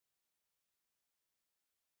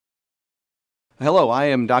Hello, I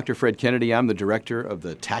am Dr. Fred Kennedy. I'm the director of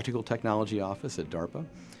the Tactical Technology Office at DARPA.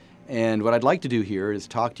 And what I'd like to do here is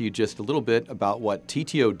talk to you just a little bit about what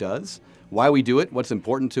TTO does, why we do it, what's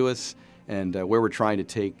important to us, and where we're trying to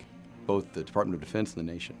take both the Department of Defense and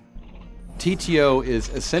the nation. TTO is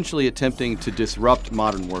essentially attempting to disrupt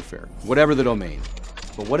modern warfare, whatever the domain.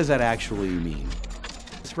 But what does that actually mean?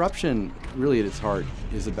 Disruption, really at its heart,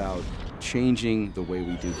 is about changing the way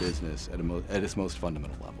we do business at its most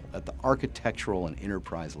fundamental level, at the architectural and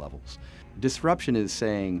enterprise levels. Disruption is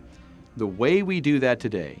saying the way we do that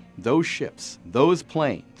today, those ships, those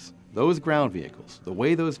planes, those ground vehicles, the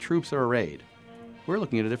way those troops are arrayed, we're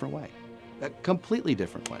looking at a different way, a completely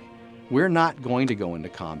different way. We're not going to go into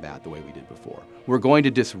combat the way we did before. We're going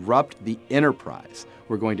to disrupt the enterprise.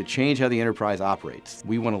 We're going to change how the enterprise operates.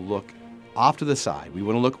 We want to look off to the side. We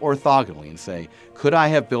want to look orthogonally and say, could I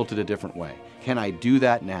have built it a different way? Can I do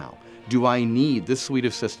that now? Do I need this suite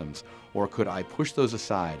of systems, or could I push those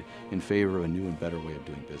aside in favor of a new and better way of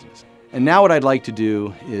doing business? And now what I'd like to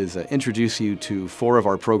do is introduce you to 4 of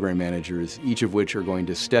our program managers, each of which are going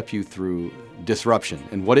to step you through disruption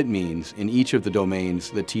and what it means in each of the domains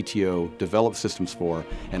that TTO develops systems for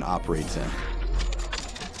and operates in.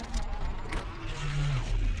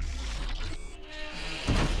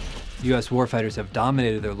 U.S. warfighters have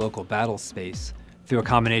dominated their local battle space through a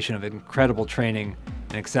combination of incredible training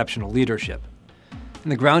and exceptional leadership. In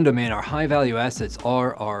the ground domain, our high-value assets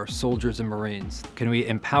are our soldiers and Marines. Can we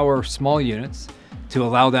empower small units to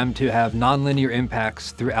allow them to have nonlinear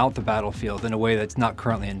impacts throughout the battlefield in a way that's not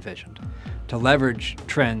currently envisioned? To leverage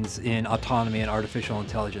trends in autonomy and artificial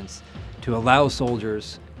intelligence to allow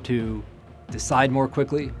soldiers to decide more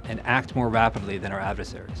quickly and act more rapidly than our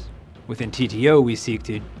adversaries. Within TTO, we seek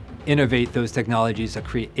to innovate those technologies that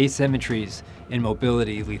create asymmetries in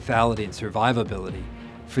mobility, lethality, and survivability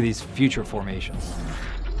for these future formations.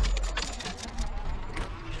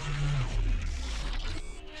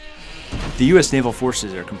 The U.S. Naval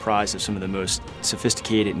Forces are comprised of some of the most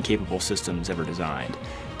sophisticated and capable systems ever designed.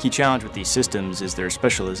 Key challenge with these systems is their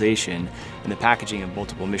specialization and the packaging of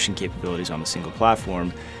multiple mission capabilities on a single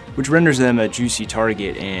platform, which renders them a juicy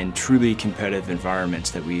target in truly competitive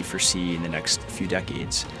environments that we foresee in the next few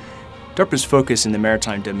decades. DARPA's focus in the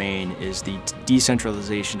maritime domain is the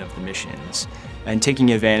decentralization of the missions and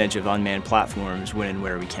taking advantage of unmanned platforms when and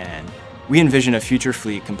where we can. We envision a future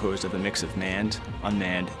fleet composed of a mix of manned,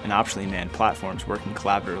 unmanned, and optionally manned platforms working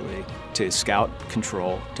collaboratively to scout,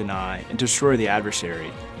 control, deny, and destroy the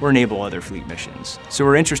adversary or enable other fleet missions. So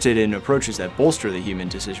we're interested in approaches that bolster the human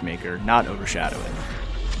decision maker, not overshadow it.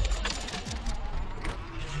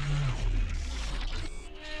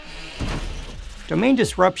 Domain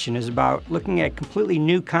disruption is about looking at completely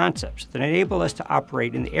new concepts that enable us to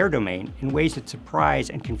operate in the air domain in ways that surprise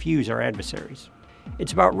and confuse our adversaries.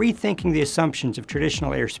 It's about rethinking the assumptions of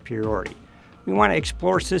traditional air superiority. We want to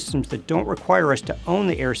explore systems that don't require us to own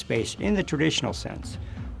the airspace in the traditional sense.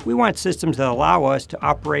 We want systems that allow us to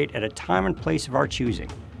operate at a time and place of our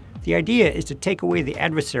choosing. The idea is to take away the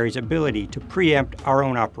adversary's ability to preempt our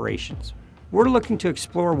own operations. We're looking to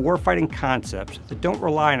explore warfighting concepts that don't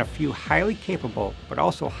rely on a few highly capable but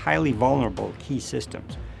also highly vulnerable key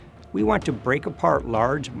systems. We want to break apart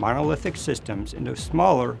large monolithic systems into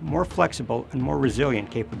smaller, more flexible, and more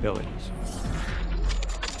resilient capabilities.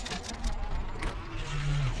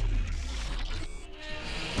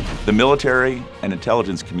 The military and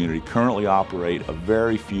intelligence community currently operate a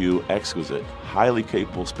very few exquisite, highly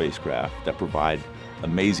capable spacecraft that provide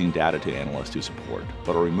amazing data to analysts to support,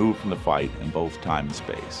 but are removed from the fight in both time and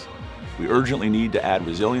space. We urgently need to add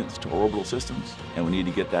resilience to orbital systems, and we need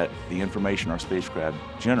to get the information our spacecraft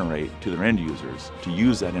generate to their end users to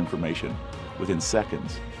use that information within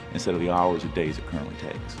seconds instead of the hours or days it currently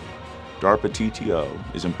takes. DARPA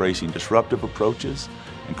TTO is embracing disruptive approaches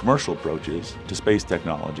and commercial approaches to space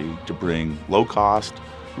technology to bring low-cost,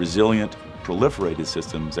 resilient, proliferated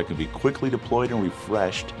systems that can be quickly deployed and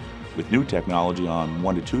refreshed with new technology on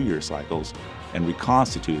 1 to 2 year cycles and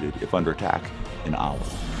reconstituted if under attack in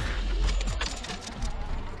hours.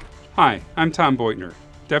 Hi, I'm Tom Beutner,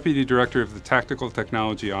 Deputy Director of the Tactical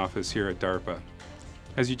Technology Office here at DARPA.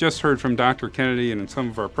 As you just heard from Dr. Kennedy and some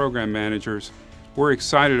of our program managers, we're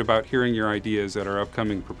excited about hearing your ideas at our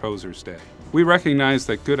upcoming Proposers Day. We recognize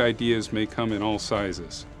that good ideas may come in all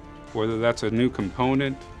sizes, whether that's a new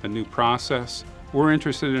component, a new process. We're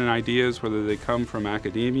interested in ideas whether they come from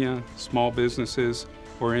academia, small businesses,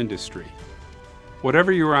 or industry.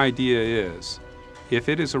 Whatever your idea is, if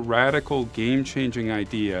it is a radical, game-changing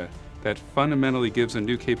idea that fundamentally gives a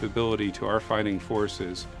new capability to our fighting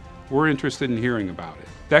forces, we're interested in hearing about it.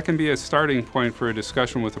 That can be a starting point for a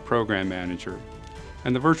discussion with a program manager.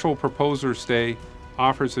 And the Virtual Proposers Day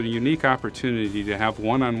offers a unique opportunity to have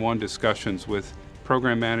one-on-one discussions with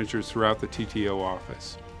program managers throughout the TTO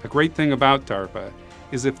office. A great thing about DARPA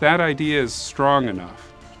is if that idea is strong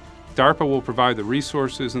enough, DARPA will provide the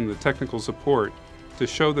resources and the technical support to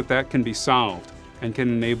show that that can be solved and can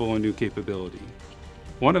enable a new capability.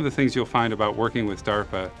 One of the things you'll find about working with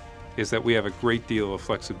DARPA is that we have a great deal of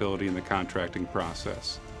flexibility in the contracting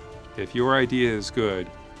process. If your idea is good,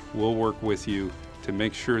 we'll work with you to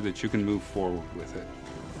make sure that you can move forward with it.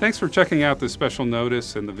 Thanks for checking out this special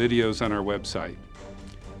notice and the videos on our website.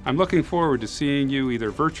 I'm looking forward to seeing you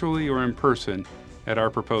either virtually or in person at our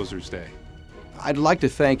Proposers Day. I'd like to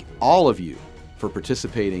thank all of you for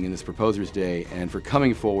participating in this Proposers Day and for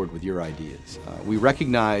coming forward with your ideas. We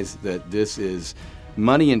recognize that this is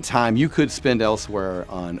money and time you could spend elsewhere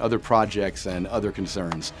on other projects and other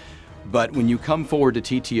concerns. But when you come forward to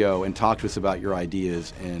TTO and talk to us about your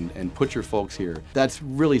ideas and put your folks here, that's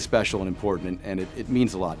really special and important, and it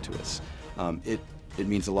means a lot to us. It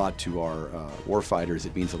means a lot to our warfighters.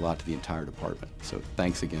 It means a lot to the entire department. So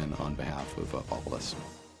thanks again on behalf of all of us.